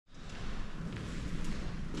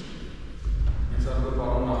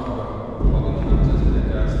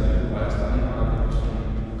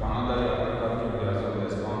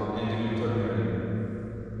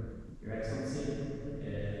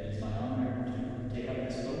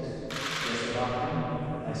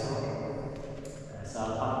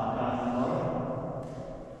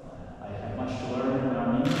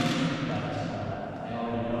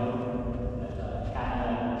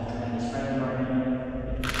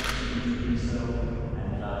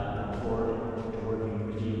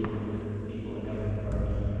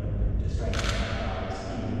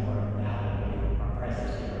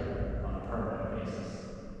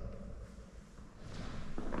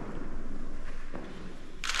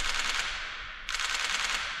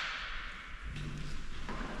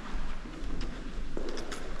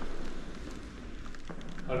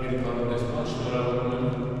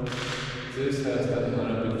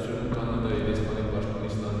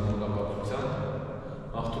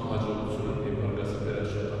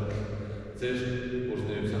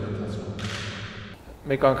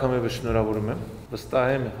Մեկ անգամ եւս շնորհավորում եմ, վստահ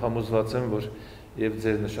եմ, համոզված եմ, որ եւ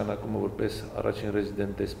ձեր նշանակումը որպես առաջին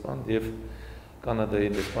ռեզիդենտ դեսպան եւ Կանադայի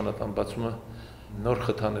դեսպանատան բացումը նոր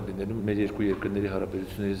խթան է լինելու մեր երկու երկրների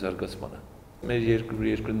հարաբերությունների զարգացմանը։ Մեր երկու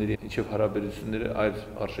երկրների միջև հարաբերությունները այլ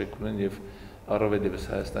արժեք ունեն եւ առավել եւս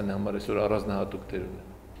Հայաստանի համար այսօր առանձնահատուկ տեղ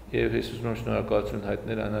ունեն։ Եվ ես ուզում եմ շնորհակալություն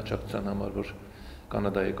հայտնել այն աջակցության համար, որ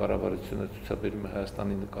Կանադայի կառավարությունը ցուցաբերում է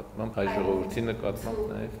Հայաստանի նկատմամբ, հայ ժողովրդի նկատմամբ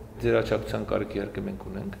նաև ձեր աջակցության կարիք իհարկե մենք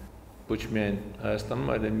ունենք։ Ոչ միայն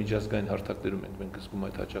Հայաստանում, այլ միջազգային հարթակներում մենք զգում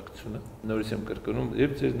այդ աջակցությունը։ Նորից եմ կրկնում,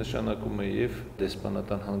 եւ ձեր նշանակումը եւ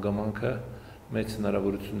դեսպանատան հանգամանքը մեծ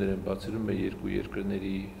հնարավորություններ են բացելու մեր երկու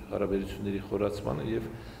երկրների հարաբերությունների խորացմանը եւ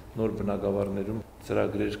նոր բնակավարներում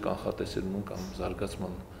ծրագրեր կանխատեսելուն կամ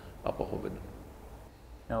զարգացման ապահովելուն։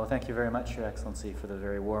 No, thank you very much, Your Excellency, for the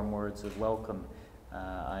very warm words of welcome.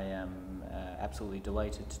 I am absolutely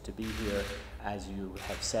delighted to be here. As you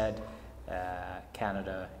have said,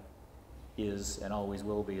 Canada is and always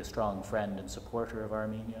will be a strong friend and supporter of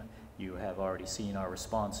Armenia. You have already seen our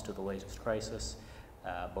response to the latest crisis,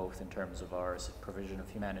 both in terms of our provision of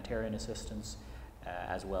humanitarian assistance,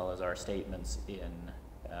 as well as our statements in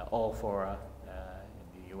all fora,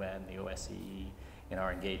 in the UN, the OSCE, in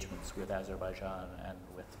our engagements with Azerbaijan and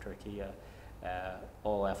with Turkey,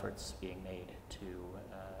 all efforts being made to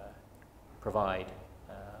provide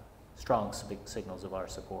strong signals of our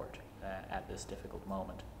support at this difficult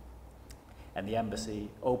moment. And the embassy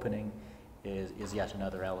opening is yet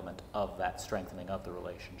another element of that strengthening of the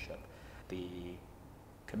relationship. The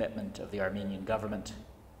commitment of the Armenian government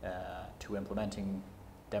to implementing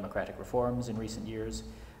democratic reforms in recent years,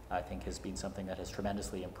 I think, has been something that has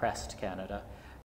tremendously impressed Canada.